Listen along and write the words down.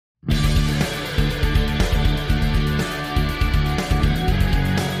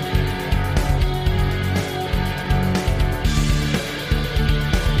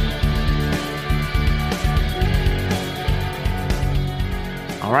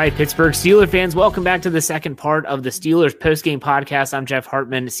All right, Pittsburgh Steelers fans, welcome back to the second part of the Steelers postgame podcast. I'm Jeff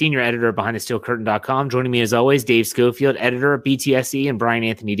Hartman, senior editor behind thesteelcurtain.com. Joining me as always, Dave Schofield, editor of BTSC, and Brian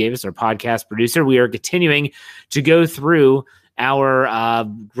Anthony Davis, our podcast producer. We are continuing to go through our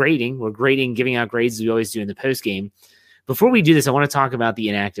grading. We're giving out grades as we always do in the postgame. Before we do this, I want to talk about the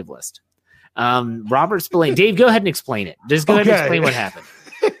inactive list. Robert Spillane. Dave, go ahead and explain it. Just go ahead and explain what happened.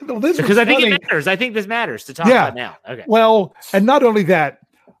 Well, because I think it matters. I think this matters to talk about now. Okay. Well, and not only that,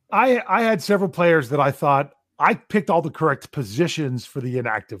 I had several players that I thought I picked all the correct positions for the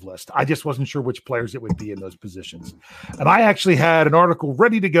inactive list. I just wasn't sure which players it would be in those positions. And I actually had an article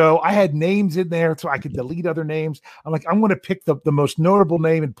ready to go. I had names in there so I could delete other names. I'm like, I'm going to pick the most notable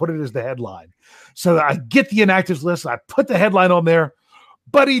name and put it as the headline. So I get the inactives list. I put the headline on there.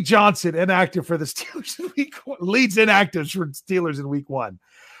 Buddy Johnson, inactive for the Steelers in week one, leads inactives for Steelers in week one.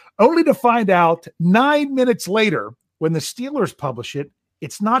 Only to find out 9 minutes later, when the Steelers publish it,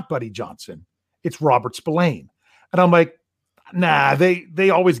 it's not Buddy Johnson. It's Robert Spillane. And I'm like, nah,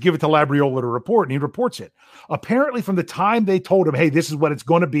 they always give it to Labriola to report, and he reports it. Apparently, from the time they told him, hey, this is what it's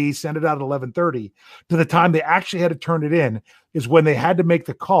going to be, send it out at 11:30, to the time they actually had to turn it in is when they had to make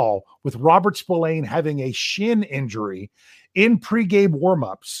the call with Robert Spillane having a shin injury in pregame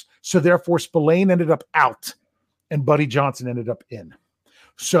warmups. So therefore, Spillane ended up out, and Buddy Johnson ended up in.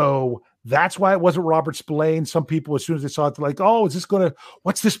 So that's why it wasn't Robert Spillane. Some people, as soon as they saw it, they're like, oh,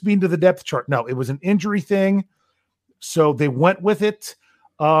 what's this mean to the depth chart? No, it was an injury thing. So they went with it.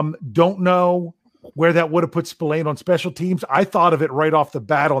 Don't know where that would have put Spillane on special teams. I thought of it right off the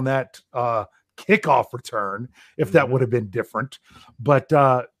bat on that kickoff return, if that would have been different. But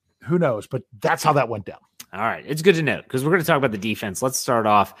who knows? But that's how that went down. All right. It's good to know because we're going to talk about the defense. Let's start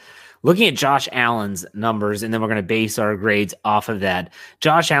off looking at Josh Allen's numbers, and then we're going to base our grades off of that.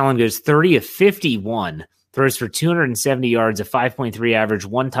 Josh Allen goes 30 of 51, throws for 270 yards, a 5.3 average,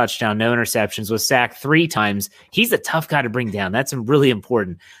 1 touchdown, no interceptions, was sacked 3 times. He's a tough guy to bring down. That's really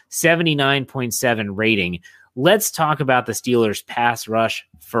important. 79.7 rating. Let's talk about the Steelers' pass rush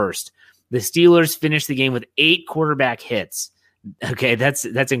first. The Steelers finished the game with 8 quarterback hits. Okay, that's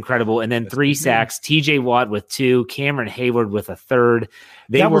incredible. And then 3 sacks, TJ Watt with 2, Cameron Hayward with a 3rd.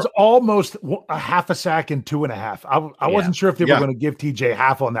 That was almost a half a sack and 2.5. I wasn't sure if they were going to give TJ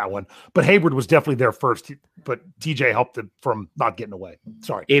half on that one, but Hayward was definitely there first, but TJ helped it from not getting away.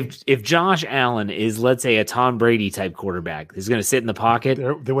 Sorry. If Josh Allen is, let's say, a Tom Brady type quarterback, is going to sit in the pocket,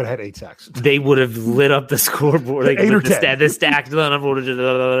 they would have had 8 sacks. They would have lit up the scoreboard, like 8 or 10. The stacked,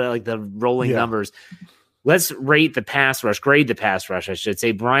 like the rolling numbers. Let's grade the pass rush, I should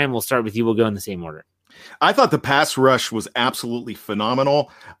say. Brian, we'll start with you. We'll go in the same order. I thought the pass rush was absolutely phenomenal.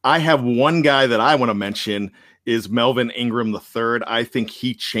 I have one guy that I want to mention is Melvin Ingram III. I think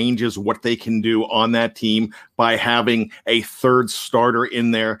he changes what they can do on that team by having a 3rd starter in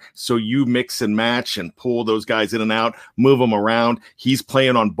there. So you mix and match and pull those guys in and out, move them around. He's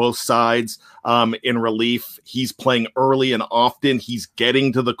playing on both sides in relief. He's playing early and often. He's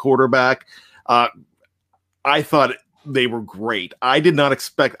getting to the quarterback. I thought they were great. I did not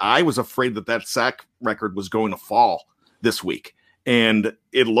expect. I was afraid that sack record was going to fall this week. And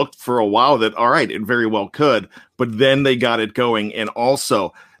it looked for a while that, all right, it very well could. But then they got it going. And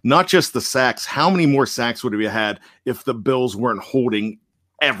also, not just the sacks. How many more sacks would we have had if the Bills weren't holding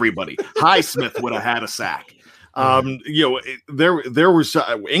everybody? Highsmith would have had a sack. There was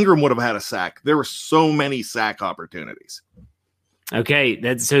Ingram would have had a sack. There were so many sack opportunities. Okay.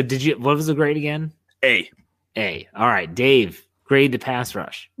 What was the grade again? A. All right, Dave, grade the pass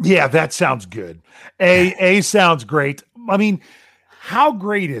rush. Yeah, that sounds good. A sounds great. I mean, how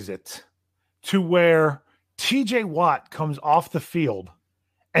great is it to where TJ Watt comes off the field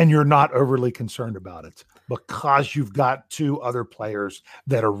and you're not overly concerned about it because you've got 2 other players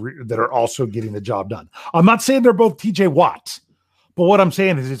that are also getting the job done. I'm not saying they're both TJ Watt, but what I'm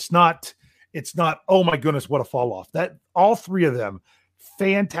saying is it's not, oh my goodness, what a fall off. That all 3 of them,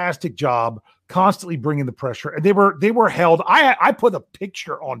 fantastic job, constantly bringing the pressure. And they were held. I put a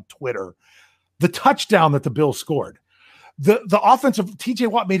picture on Twitter, the touchdown that the Bills scored. The offensive, TJ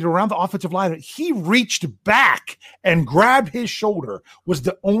Watt made it around the offensive line. He reached back and grabbed his shoulder, was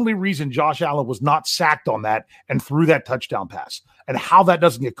the only reason Josh Allen was not sacked on that and threw that touchdown pass. And how that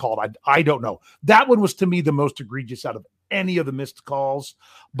doesn't get called, I don't know. That one was, to me, the most egregious out of any of the missed calls,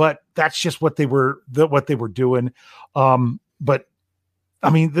 but that's just what they were doing. But I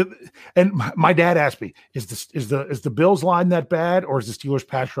mean, and my dad asked me, is the Bills line that bad, or is the Steelers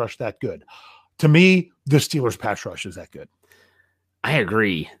pass rush that good? To me, the Steelers pass rush is that good. I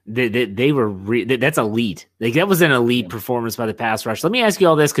agree. They were that's elite. Like that was an elite performance by the pass rush. Let me ask you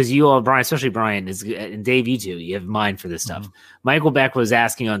all this because you all, Brian, especially Brian, and Dave, you too, you have mind for this stuff. Michael Beck was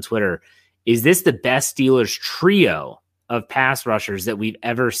asking on Twitter, is this the best Steelers trio of pass rushers that we've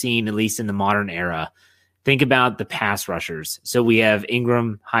ever seen, at least in the modern era? Think about the pass rushers. So we have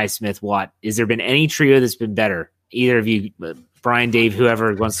Ingram, Highsmith, Watt. Has there been any trio that's been better? Either of you, Brian, Dave,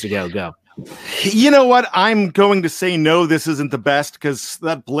 whoever wants to go. You know what? I'm going to say no, this isn't the best because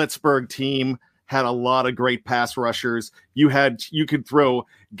that Blitzburg team had a lot of great pass rushers. You could throw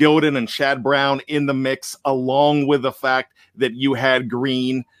Gilden and Chad Brown in the mix, along with the fact that you had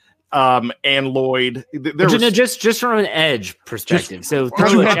Green and Lloyd. Just from an edge perspective. So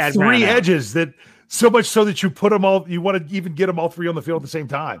you had three edges that so much so that you put them all. You want to even get them all three on the field at the same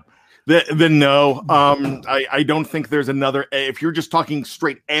time. No, I don't think there's another. If you're just talking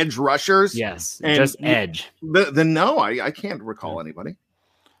straight edge rushers, yes, just edge. Then no, I can't recall anybody.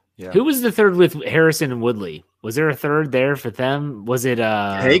 Yeah. Who was the third with Harrison and Woodley? Was there a third there for them? Was it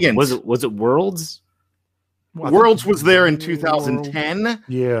Higgins? Was it Worlds? Well, Worlds was there in 2010.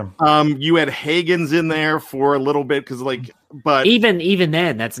 Yeah. You had Higgins in there for a little bit but even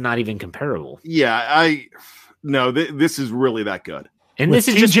then, that's not even comparable. Yeah, this is really that good. And with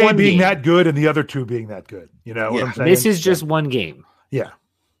this is just one being game. that good and the other two being that good. You know what I'm saying? This is just one game. Yeah.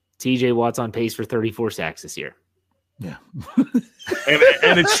 TJ Watt's on pace for 34 sacks this year. Yeah.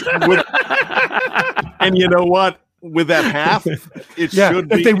 and it's and you know what? With that half, it should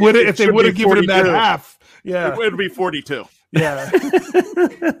be. If they would have given him that half, it would be 42. Yeah.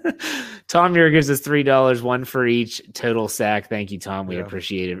 Tom Muir gives us $3, one for each total sack. Thank you, Tom. We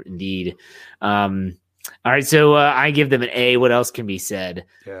appreciate it indeed. All right, so I give them an A. What else can be said?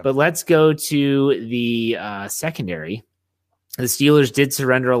 Yeah. But let's go to the secondary. The Steelers did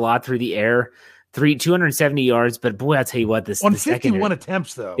surrender a lot through the air, 270 yards. But boy, I'll tell you what, on 51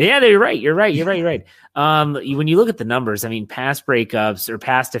 attempts, though. Yeah, you're right. You're right. When you look at the numbers, I mean, pass breakups or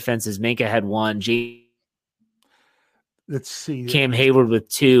pass defenses, Minka had 1. Let's see. Cam Hayward with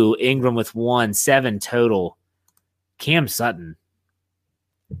 2, Ingram with 1, 7 total. Cam Sutton,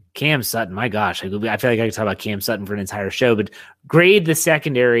 my gosh, I feel like I could talk about Cam Sutton for an entire show, but grade the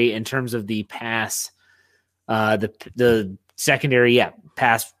secondary in terms of the pass, the secondary,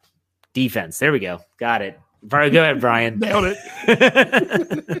 pass defense. There we go. Got it. Go ahead, Brian. Nailed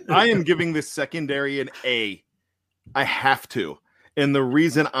it. I am giving this secondary an A. I have to. And the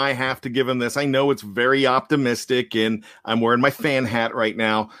reason I have to give him this, I know it's very optimistic and I'm wearing my fan hat right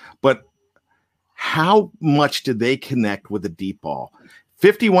now, but how much did they connect with the deep ball?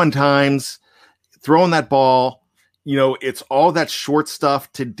 51 times throwing that ball, it's all that short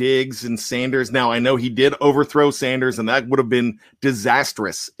stuff to Diggs and Sanders. Now I know he did overthrow Sanders, and that would have been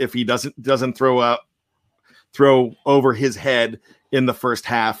disastrous if he doesn't throw over his head in the first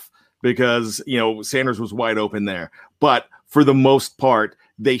half because Sanders was wide open there. But for the most part,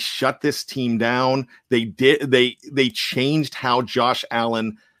 they shut this team down. They changed how Josh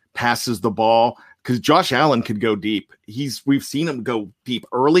Allen passes the ball. Because Josh Allen could go deep. We've seen him go deep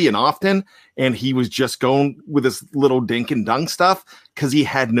early and often, and he was just going with this little dink and dunk stuff because he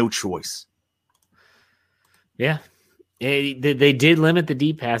had no choice. Yeah. They did limit the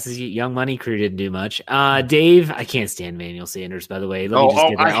deep passes. Young Money Crew didn't do much. Dave, I can't stand Manuel Sanders, by the way.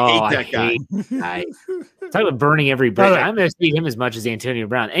 I hate that guy. Talk about burning every bridge. I'm going to see him as much as Antonio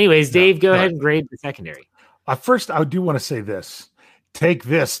Brown. Anyways, Dave, go ahead and grade the secondary. First, I do want to say this. Take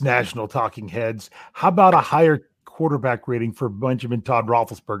this, national talking heads. How about a higher quarterback rating for Benjamin Todd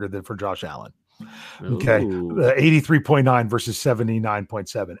Roethlisberger than for Josh Allen? Okay, 83.9 versus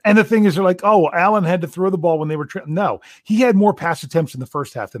 79.7. And the thing is, they're like, oh, Allen had to throw the ball when they were no, he had more pass attempts in the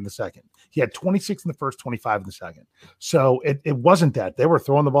first half than the second. He had 26 in the first, 25 in the second. So it wasn't that. They were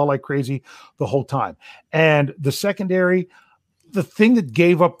throwing the ball like crazy the whole time. And the secondary, the thing that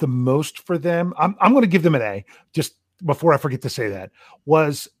gave up the most for them, I'm going to give them an A, just before I forget to say that,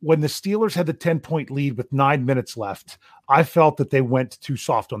 was when the Steelers had the 10-point lead with 9 minutes left. I felt that they went too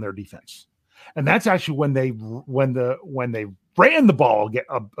soft on their defense. And that's actually when they ran the ball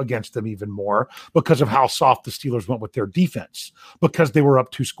against them even more because of how soft the Steelers went with their defense, because they were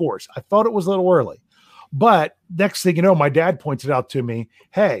up 2 scores. I thought it was a little early. But next thing you know, my dad pointed out to me,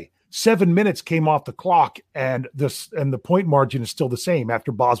 hey, 7 minutes came off the clock and the point margin is still the same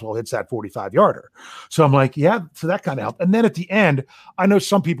after Boswell hits that 45-yarder. So I'm like, yeah, so that kind of helped. And then at the end, I know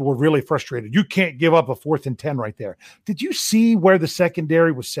some people were really frustrated. You can't give up a 4th and 10 right there. Did you see where the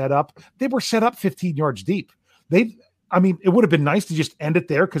secondary was set up? They were set up 15 yards deep. It would have been nice to just end it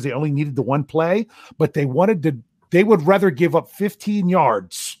there because they only needed the one play, but they would rather give up 15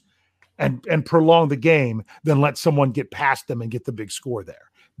 yards and prolong the game than let someone get past them and get the big score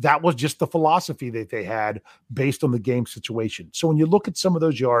there. That was just the philosophy that they had based on the game situation. So when you look at some of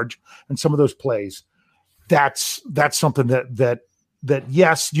those yards and some of those plays, that's something that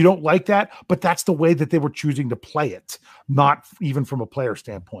yes, you don't like that, but that's the way that they were choosing to play it, not even from a player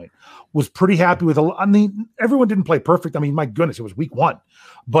standpoint. Was pretty happy with everyone didn't play perfect. I mean, my goodness, it was week 1.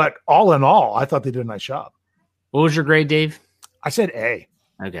 But all in all, I thought they did a nice job. What was your grade, Dave? I said A.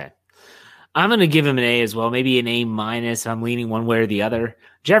 Okay. I'm going to give him an A as well, maybe an A-. I'm leaning one way or the other.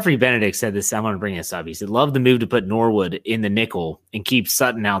 Jeffrey Benedict said this. I want to bring this up. He said, love the move to put Norwood in the nickel and keep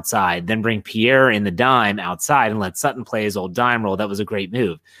Sutton outside, then bring Pierre in the dime outside and let Sutton play his old dime role. That was a great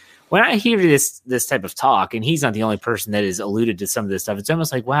move. When I hear this type of talk, and he's not the only person that has alluded to some of this stuff, it's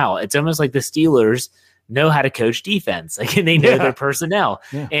almost like, wow, it's almost like the Steelers know how to coach defense. Like, and they know their personnel.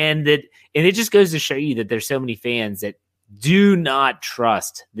 Yeah. And it just goes to show you that there's so many fans that do not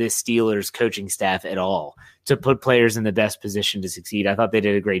trust this Steelers coaching staff at all to put players in the best position to succeed. I thought they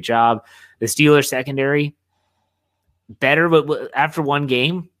did a great job. The Steelers secondary, better, but after one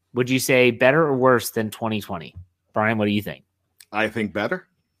game, would you say better or worse than 2020? Brian, what do you think? I think better.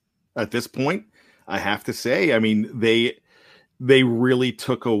 At this point, I have to say, I mean, they really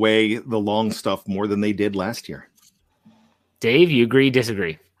took away the long stuff more than they did last year. Dave, you agree,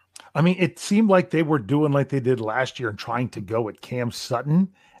 disagree? I mean, it seemed like they were doing like they did last year and trying to go at Cam Sutton,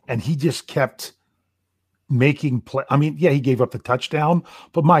 and he just kept making play. I mean, yeah, he gave up the touchdown,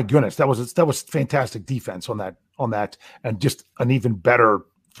 but my goodness, that was fantastic defense on that, and just an even better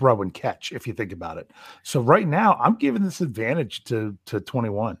throw and catch if you think about it. So right now, I'm giving this advantage to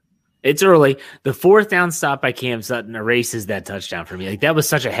 21. It's early. The 4th down stop by Cam Sutton erases that touchdown for me. Like, that was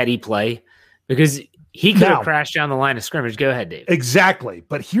such a heady play because he could have crashed down the line of scrimmage. Go ahead, Dave. Exactly.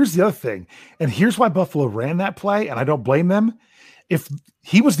 But here's the other thing. And here's why Buffalo ran that play, and I don't blame them. If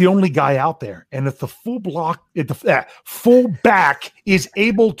he was the only guy out there, and if the full back is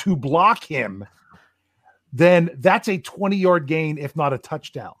able to block him, then that's a 20-yard gain, if not a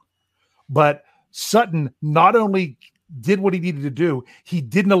touchdown. But Sutton not only did what he needed to do, he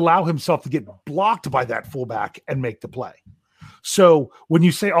didn't allow himself to get blocked by that fullback and make the play. So when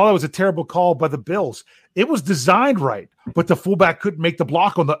you say, oh, that was a terrible call by the Bills, it was designed right, but the fullback couldn't make the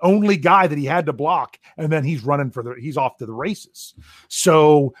block on the only guy that he had to block, and then he's off to the races.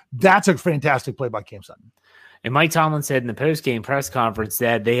 So that's a fantastic play by Cam Sutton. And Mike Tomlin said in the post-game press conference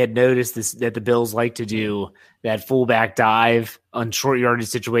that they had noticed that the Bills like to do that fullback dive on short yardage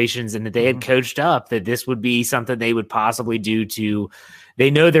situations, and that they had coached up that this would be something they would possibly do they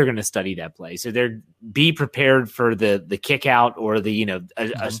know they're going to study that play. So they're be prepared for the kick out or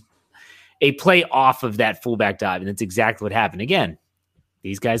a play off of that fullback dive. And that's exactly what happened. Again,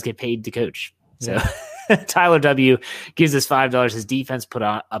 these guys get paid to coach. So Tyler W. gives us $5. His defense put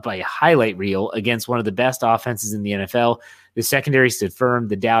up a highlight reel against one of the best offenses in the NFL. The secondary stood firm.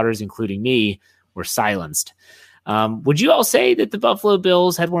 The doubters, including me, were silenced. Would you all say that the Buffalo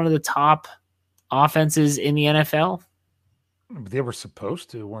Bills had one of the top offenses in the NFL? They were supposed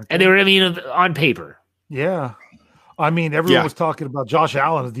to, weren't they? And they were, on paper. Yeah. I mean, everyone was talking about Josh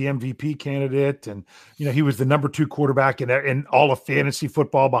Allen as the MVP candidate, and he was the number 2 quarterback in all of fantasy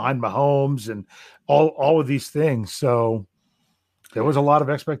football behind Mahomes and all of these things. So there was a lot of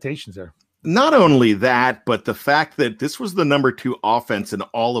expectations there. Not only that, but the fact that this was the number 2 offense in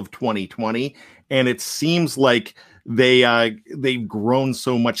all of 2020, and it seems like they've grown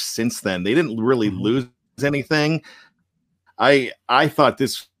so much since then. They didn't really lose anything. I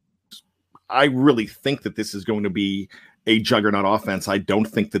really think that this is going to be a juggernaut offense. I don't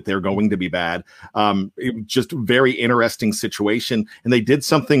think that they're going to be bad. It was just a very interesting situation. And they did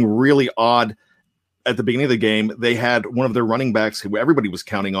something really odd at the beginning of the game. They had one of their running backs, who everybody was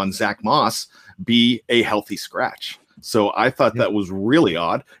counting on, Zach Moss, be a healthy scratch. So I thought that was really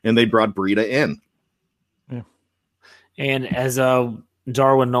odd. And they brought Breida in. Yeah. And as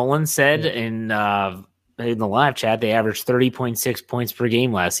Darwin Nolan said in the live chat, they averaged 30.6 points per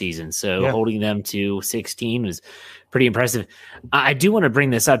game last season. So holding them to 16 was pretty impressive. I do want to bring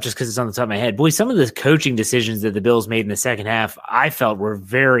this up just because it's on the top of my head. Boy, some of the coaching decisions that the Bills made in the second half, I felt were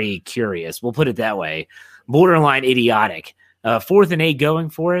very curious. We'll put it that way. Borderline idiotic. 4th and 8 going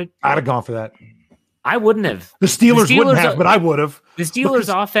for it. I'd have gone for that. I wouldn't have. The Steelers wouldn't have, but I would have. The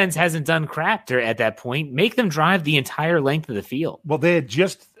Steelers' offense hasn't done crap at that point. Make them drive the entire length of the field. Well,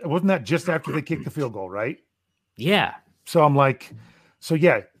 wasn't that just after they kicked the field goal, right? Yeah. So I'm like,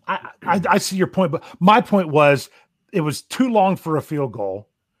 I see your point, but my point was it was too long for a field goal,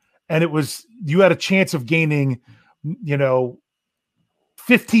 and you had a chance of gaining, 15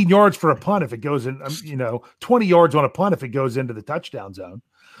 15 yards for a punt if it goes in, 20 yards on a punt if it goes into the touchdown zone.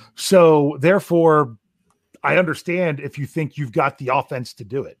 So therefore, I understand if you think you've got the offense to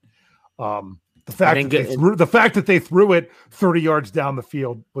do it. The fact that they threw it 30 yards down the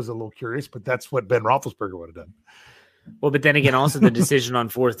field was a little curious, but that's what Ben Roethlisberger would have done. Well, but then again, also the decision on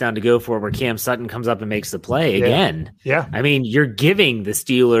fourth down to go for it, where Cam Sutton comes up and makes the play again. Yeah. I mean, you're giving the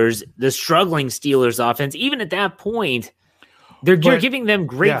struggling Steelers offense, even at that point, you're giving them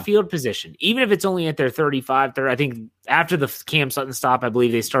great field position, even if it's only at their 35. I think after the Cam Sutton stop, I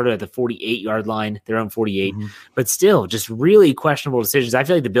believe they started at the 48-yard line, their own 48. Mm-hmm. But still, just really questionable decisions. I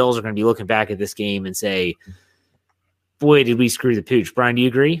feel like the Bills are going to be looking back at this game and say, boy, did we screw the pooch. Brian, do you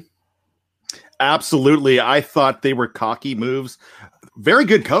agree? Absolutely. I thought they were cocky moves. Very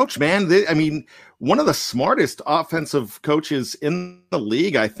good coach, man. One of the smartest offensive coaches in the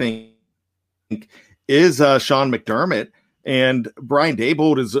league, I think, is Sean McDermott. And Brian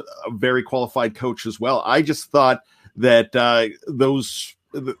Daboll is a very qualified coach as well. I just thought that I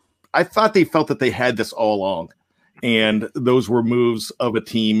thought they felt that they had this all along. And those were moves of a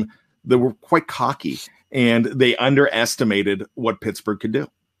team that were quite cocky. And they underestimated what Pittsburgh could do.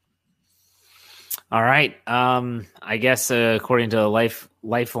 All right. I guess according to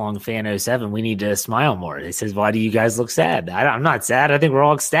lifelong fan 07, we need to smile more. He says, "Why do you guys look sad?" I'm not sad. I think we're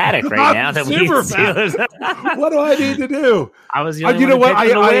all ecstatic right now that we Steelers. What do I need to do? I was the only one what?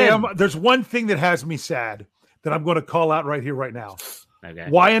 I am. There's one thing that has me sad that I'm going to call out right here, right now. Okay.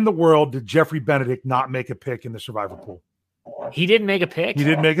 Why in the world did Jeffrey Benedict not make a pick in the Survivor pool? He didn't make a pick. He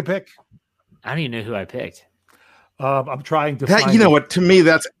didn't make a pick. I don't even know who I picked. I'm trying to. You know what? To me,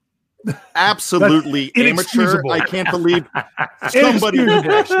 that's absolutely amateur. I can't believe somebody would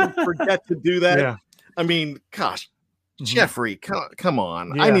actually forget to do that. Yeah. I mean, gosh, Jeffrey, come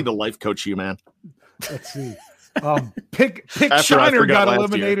on. Yeah. I need to life coach you, man. Let's see. Pick Shiner got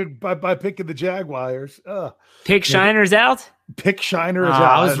eliminated by picking the Jaguars. Pick Shiner's out? Pick Shiner is out.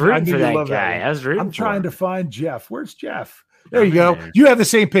 I was rooting for that guy. I'm trying to find Jeff. Where's Jeff? There you go. You have the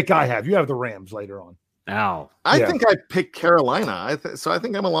same pick I have. You have the Rams later on. Oh, I think I picked Carolina. So I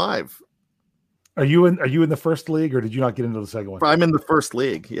think I'm alive. Are you in the first league, or did you not get into the second one? I'm in the first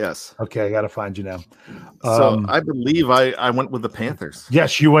league. Yes. Okay, I got to find you now. So I believe I went with the Panthers.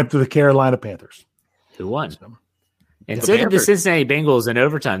 Yes, you went to the Carolina Panthers. Who won? And so did the Cincinnati Bengals in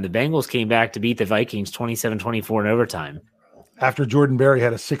overtime. The Bengals came back to beat the Vikings 27-24 in overtime after Jordan Berry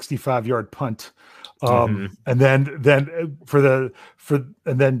had a 65-yard punt. And then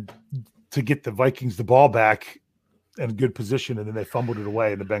to get the Vikings the ball back in a good position, and then they fumbled it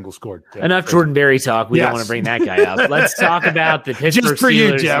away, and the Bengals scored. Yeah, enough crazy. Jordan Berry talk. We don't want to bring that guy up. Let's talk about the Pittsburgh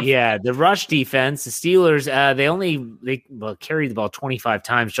Steelers. You, yeah, the rush defense. The Steelers, they carried the ball 25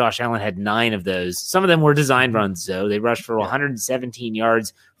 times. Josh Allen had 9 of those. Some of them were design runs, though. They rushed for 117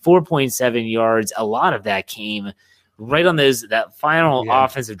 yards, 4.7 yards. A lot of that came right on that final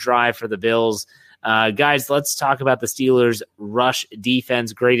offensive drive for the Bills. Guys, let's talk about the Steelers' rush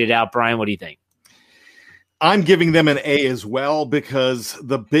defense graded out. Brian, what do you think? I'm giving them an A as well, because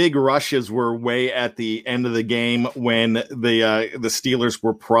the big rushes were way at the end of the game when the Steelers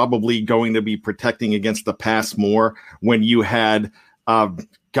were probably going to be protecting against the pass more, when you had,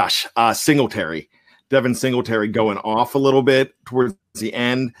 Singletary, Devin Singletary going off a little bit towards the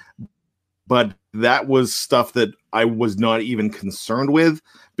end. But that was stuff that I was not even concerned with,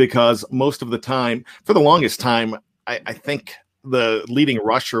 because most of the time, for the longest time, I think the leading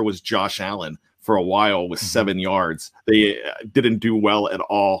rusher was Josh Allen for a while with 7 yards. They didn't do well at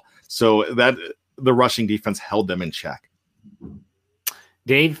all. So that the rushing defense held them in check.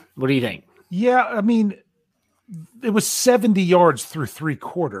 Dave, what do you think? Yeah, I mean, it was 70 yards through 3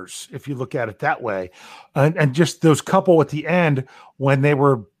 quarters, if you look at it that way. And just those couple at the end when they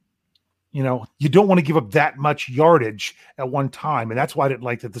were, you don't want to give up that much yardage at one time. And that's why I didn't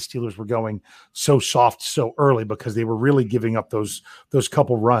like that the Steelers were going so soft so early, because they were really giving up those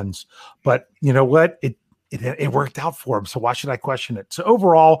couple runs. But you know what? It worked out for them. So why should I question it? So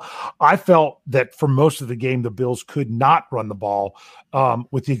overall, I felt that for most of the game, the Bills could not run the ball,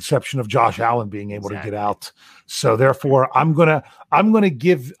 with the exception of Josh Allen being able to get out. So therefore, I'm gonna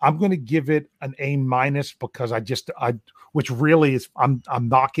give it an A-, because which really is I'm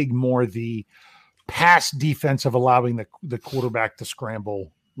knocking more the pass defense of allowing the quarterback to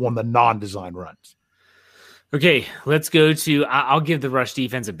scramble on the non-design runs. Okay, let's go to. I'll give the rush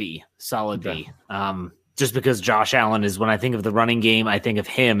defense a B, solid B. Just because Josh Allen is, when I think of the running game, I think of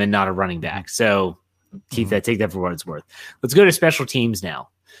him and not a running back. So take that for what it's worth. Let's go to special teams now.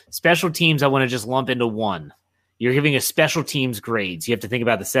 Special teams, I want to just lump into one. You're giving a special teams grades. You have to think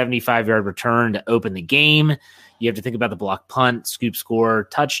about the 75-yard return to open the game. You have to think about the block punt, scoop score,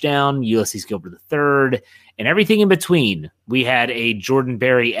 touchdown, Ulysses Gilbert III, and everything in between. We had a Jordan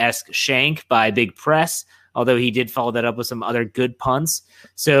Berry-esque shank by Big Press, although he did follow that up with some other good punts.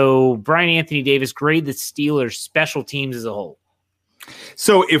 So Brian Anthony Davis, grade the Steelers' special teams as a whole.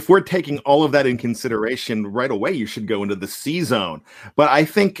 So if we're taking all of that in consideration right away, you should go into the C zone. But I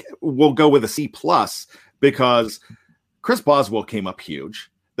think we'll go with a C+ because Chris Boswell came up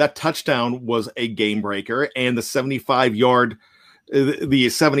huge. That touchdown was a game breaker, and the 75-yard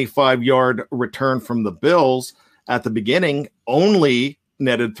return from the Bills at the beginning only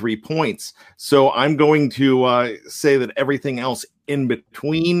netted 3 points. So I'm going to say that everything else in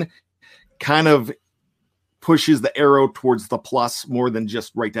between kind of pushes the arrow towards the plus more than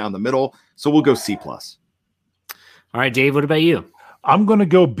just right down the middle. So we'll go C+. All right, Dave, what about you? I'm going to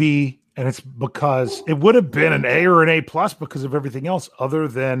go B, and it's because it would have been an A or an A+ because of everything else other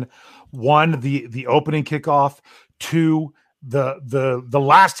than, one, the opening kickoff, two, the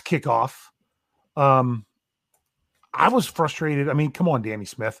last kickoff. I was frustrated. I mean, come on, Danny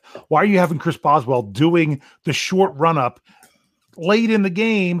Smith. Why are you having Chris Boswell doing the short run-up late in the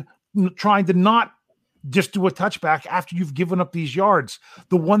game, trying to not just do a touchback after you've given up these yards?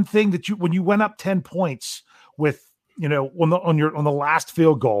 The one thing that when you went up 10 points with, on the last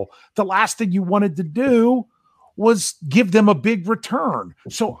field goal, the last thing you wanted to do was give them a big return.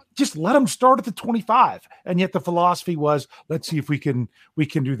 So just let them start at the 25. And yet the philosophy was, let's see if we can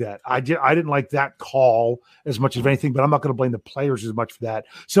do that. I didn't like that call as much as anything, but I'm not going to blame the players as much for that.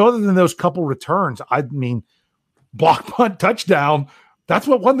 So other than those couple returns, I mean, block punt touchdown, that's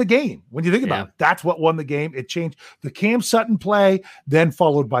what won the game. When you think about it, that's what won the game. It changed the Cam Sutton play, then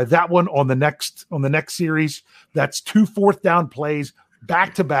followed by that one on the next series. That's 2 4th down plays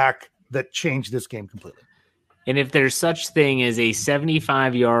back to back that changed this game completely. And if there's such thing as a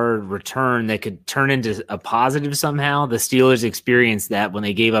 75-yard return that could turn into a positive somehow, the Steelers experienced that when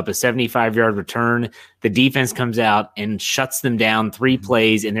they gave up a 75-yard return. The defense comes out and shuts them down 3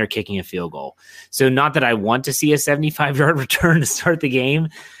 plays, and they're kicking a field goal. So not that I want to see a 75-yard return to start the game.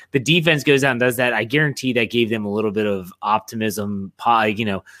 The defense goes out and does that. I guarantee that gave them a little bit of optimism.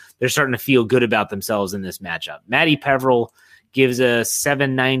 They're starting to feel good about themselves in this matchup. Matty Peverill gives a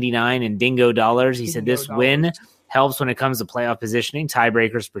 $7.99 in Dingo dollars. He said this win helps when it comes to playoff positioning,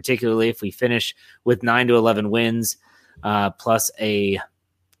 tiebreakers, particularly if we finish with 9 to 11 wins, plus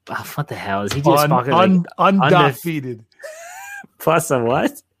what the hell is he just talking? Undefeated. Plus a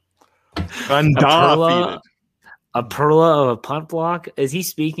what? Undefeated. A perla of a punt block. Is he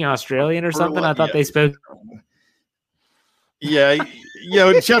speaking Australian or something? I thought they spoke. Yeah,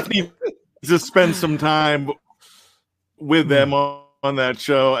 Jeff needs to spend some time with them on that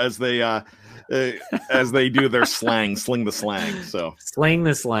show as they do their sling the slang. So sling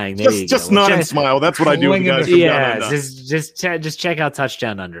the slang. Just nod and smile. That's what I do. With guys just check out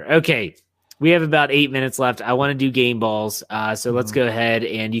Touchdown Under. Okay, we have about 8 minutes left. I want to do game balls. So let's go ahead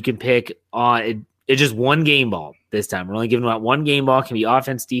and you can pick on. It's just one game ball this time. We're only giving out one game ball. It can be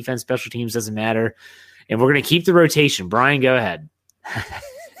offense, defense, special teams, doesn't matter. And we're going to keep the rotation. Brian, go ahead.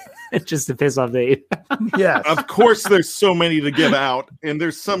 Just to piss off Dave. Yes. Of course, there's so many to give out, and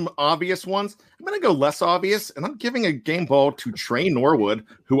there's some obvious ones. I'm going to go less obvious, and I'm giving a game ball to Trey Norwood,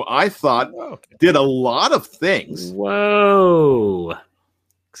 who I thought did a lot of things. Whoa.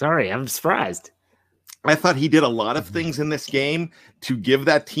 Sorry, I'm surprised. I thought he did a lot of things in this game to give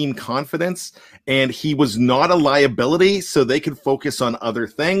that team confidence, and he was not a liability, so they could focus on other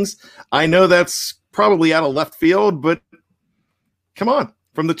things. I know that's probably out of left field, but come on.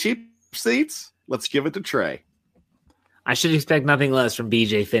 From the cheap seats, let's give it to Trey. I should expect nothing less from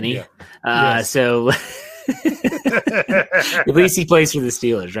BJ Finney. Yeah. Yes. So at least he plays for the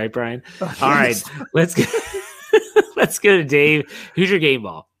Steelers, right, Brian? All right, let's go. Let's go to Dave. Who's your game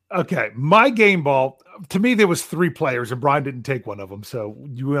ball? Okay, my game ball. To me, there was 3 players, and Brian didn't take one of them, so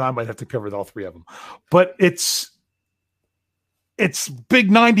you and I might have to cover all 3 of them. But it's Big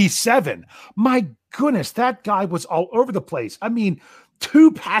 97. My goodness, that guy was all over the place. I mean,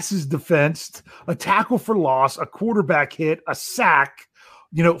 2 passes defensed, a tackle for loss, a quarterback hit, a sack,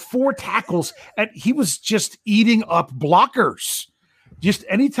 4 tackles, and he was just eating up blockers. Just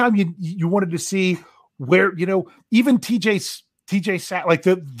anytime you wanted to see where, even TJ sack, like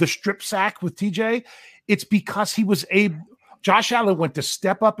the strip sack with TJ, it's because Josh Allen went to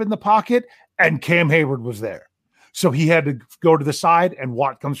step up in the pocket and Cam Hayward was there. So he had to go to the side and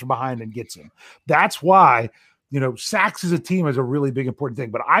Watt comes from behind and gets him. That's why sacks as a team is a really big, important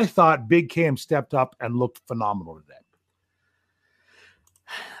thing. But I thought Big Cam stepped up and looked phenomenal today.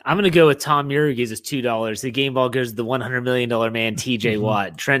 I'm going to go with Tom Muir, gives us $2. The game ball goes to the $100 million man, TJ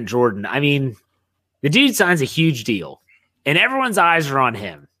Watt, Trent Jordan. I mean, the dude signs a huge deal, and everyone's eyes are on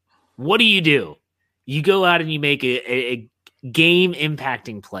him. What do? You go out and you make a game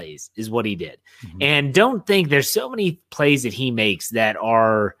impacting plays is what he did. Mm-hmm. And don't think there's so many plays that he makes that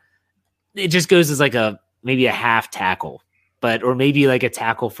are, it just goes as like maybe a half tackle, or maybe like a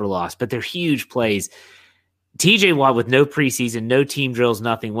tackle for loss, but they're huge plays. TJ Watt, with no preseason, no team drills,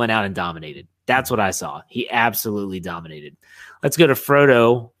 nothing, went out and dominated. That's what I saw. He absolutely dominated. Let's go to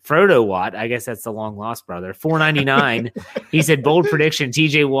Frodo Watt. I guess that's the long lost brother. $4.99. He said, bold prediction.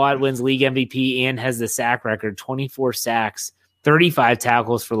 TJ Watt wins league MVP and has the sack record, 24 sacks, 35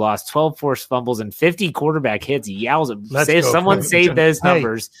 tackles for loss, 12 forced fumbles, and 50 quarterback hits. Someone saved those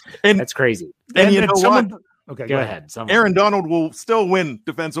numbers. And that's crazy. And you know what? Okay, go ahead. Aaron Donald will still win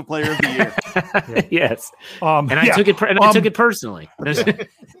Defensive Player of the Year. Yes. I took it personally.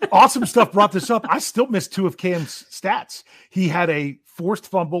 Awesome stuff brought this up. I still missed 2 of Cam's stats. He had a forced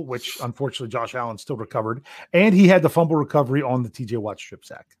fumble, which unfortunately Josh Allen still recovered, and he had the fumble recovery on the TJ Watt strip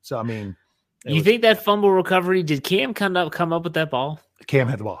sack. So, I mean, you think that fumble recovery, did Cam come up with that ball? Cam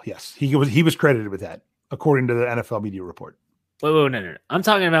had the ball, yes. He was credited with that, according to the NFL media report. Wait, no. I'm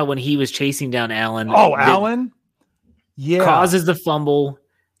talking about when he was chasing down Allen. Oh, Allen? Yeah. Causes the fumble.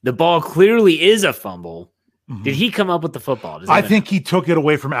 The ball clearly is a fumble. Mm-hmm. Did he come up with the football? I think he took it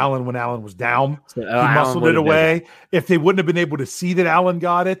away from Allen when Allen was down. He muscled it away. If they wouldn't have been able to see that Allen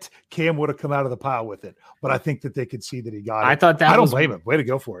got it, Cam would have come out of the pile with it. But I think that they could see that he got it. I don't blame him. Way to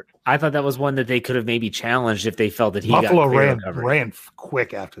go for it. I thought that was one that they could have maybe challenged if they felt that Buffalo ran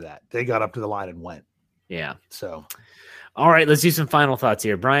quick after that. They got up to the line and went. Yeah. So... All right, let's do some final thoughts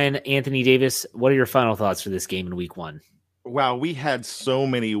here. Brian, Anthony Davis, what are your final thoughts for this game in week 1? Wow, we had so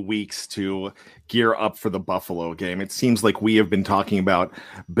many weeks to gear up for the Buffalo game. It seems like we have been talking about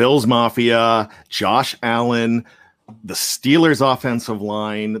Bills Mafia, Josh Allen, the Steelers offensive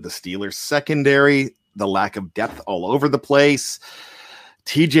line, the Steelers secondary, the lack of depth all over the place,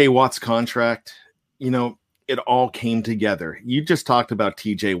 TJ Watt's contract. It all came together. You just talked about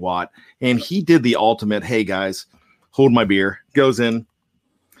TJ Watt, and he did the ultimate, hey guys, hold my beer, goes in,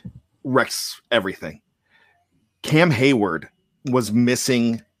 wrecks everything. Cam Hayward was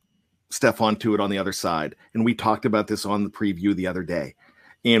missing Stephon Tuitt on the other side, and we talked about this on the preview the other day.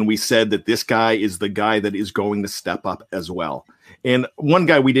 And we said that this guy is the guy that is going to step up as well. And one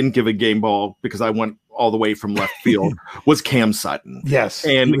guy we didn't give a game ball because I went all the way from left field was Cam Sutton. Yes.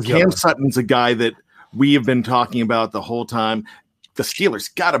 And Cam Sutton's a guy that we have been talking about the whole time. The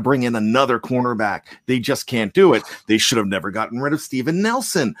Steelers got to bring in another cornerback. They just can't do it. They should have never gotten rid of Steven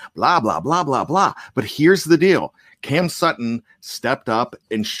Nelson, blah, blah, blah, blah, blah. But here's the deal. Cam Sutton stepped up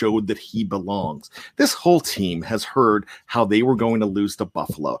and showed that he belongs. This whole team has heard how they were going to lose to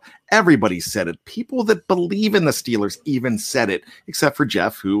Buffalo. Everybody said it. People that believe in the Steelers even said it, except for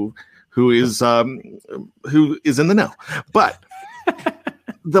Jeff, who is in the know. But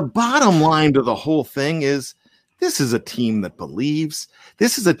the bottom line to the whole thing is, this is a team that believes.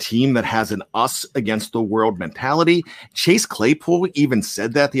 This is a team that has an us against the world mentality. Chase Claypool even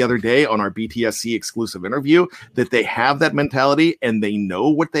said that the other day on our BTSC exclusive interview, that they have that mentality and they know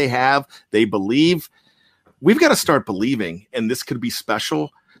what they have. They believe. We've got to start believing, and this could be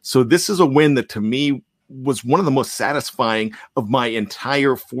special. So this is a win that to me was one of the most satisfying of my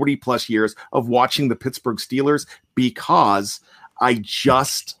entire 40 plus years of watching the Pittsburgh Steelers, because I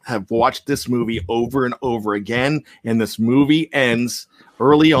just have watched this movie over and over again, and this movie ends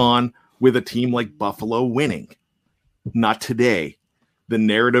early on with a team like Buffalo winning. Not today. The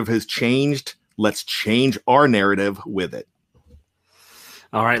narrative has changed. Let's change our narrative with it.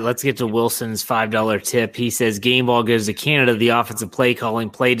 All right, let's get to Wilson's $5 tip. He says, game ball goes to Canada. The offensive play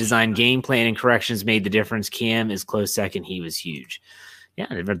calling, play design, game plan, and corrections made the difference. Cam is close second. He was huge. Yeah,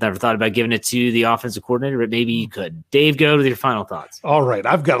 I never thought about giving it to the offensive coordinator, but maybe you could. Dave, go with your final thoughts. All right,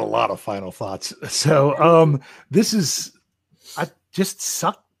 I've got a lot of final thoughts. So this is, I just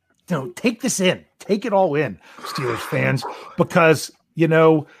suck. Take this in. Take it all in, Steelers fans, because,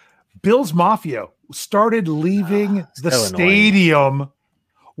 Bills Mafia started leaving the stadium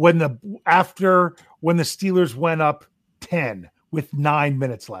when the Steelers went up 10 with 9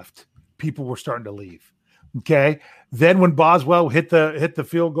 minutes left. People were starting to leave. Okay. Then when Boswell hit the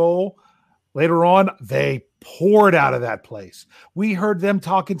field goal later on, they poured out of that place. We heard them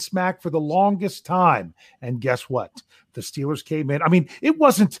talking smack for the longest time. And guess what? The Steelers came in. I mean, it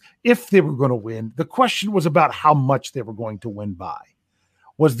wasn't if they were going to win. The question was about how much they were going to win by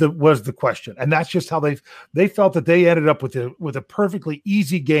was the question. And that's just how they felt that they ended up with a perfectly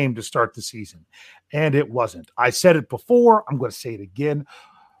easy game to start the season. And it wasn't. I said it before. I'm going to say it again.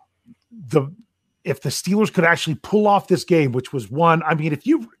 if the Steelers could actually pull off this game, which was one, I mean,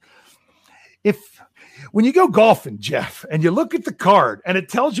 when you go golfing, Jeff, and you look at the card and it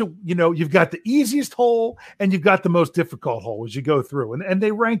tells you, you've got the easiest hole and you've got the most difficult hole as you go through, and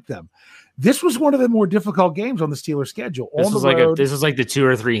they rank them. This was one of the more difficult games on the Steelers schedule. This was like the 2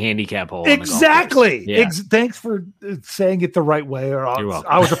 or 3 handicap hole. Exactly. Yeah. Thanks for saying it the right way. Or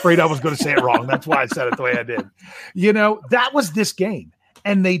I was afraid I was going to say it wrong. That's why I said it the way I did. That was this game,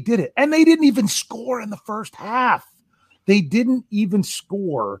 and they did it. And they didn't even score in the first half. They didn't even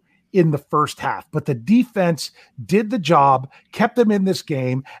score in the first half, but the defense did the job, kept them in this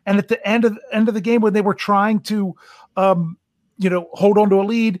game. And at the end of the game, when they were trying to, hold on to a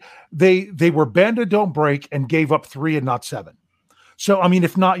lead, they were bend or don't break and gave up 3 and not 7. So, I mean,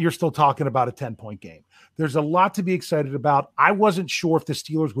 if not, you're still talking about a 10-point game. There's a lot to be excited about. I wasn't sure if the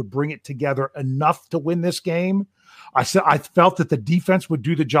Steelers would bring it together enough to win this game. I felt that the defense would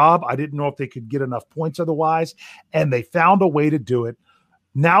do the job. I didn't know if they could get enough points otherwise, and they found a way to do it.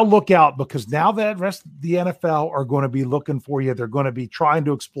 Now look out, because now that rest of the NFL are going to be looking for you. They're going to be trying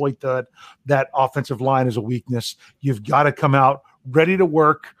to exploit that offensive line as a weakness. You've got to come out ready to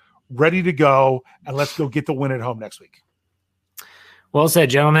work, ready to go, and let's go get the win at home next week. Well said,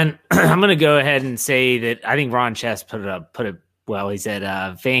 gentlemen. I'm going to go ahead and say that I think Ron Chess put it well. He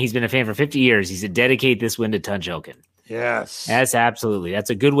said he's been a fan for 50 years. He said dedicate this win to Tunch Ilkin. Yes. That's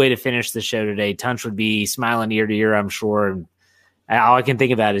a good way to finish the show today. Tunch would be smiling ear to ear, I'm sure. All I can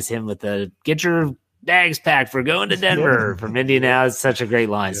think about is him with the get your bags packed for going to Denver from Indianapolis. It's such a great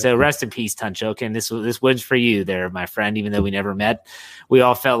line. Yeah. So rest in peace, Tunch Ilkin. This wins for you there, my friend, even though we never met. We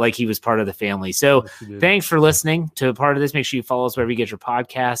all felt like he was part of the family. So thanks for listening to a part of this. Make sure you follow us wherever you get your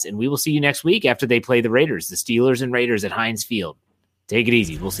podcasts, and we will see you next week after they play the Raiders, the Steelers and Raiders at Heinz Field. Take it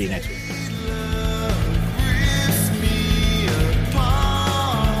easy. We'll see you next week.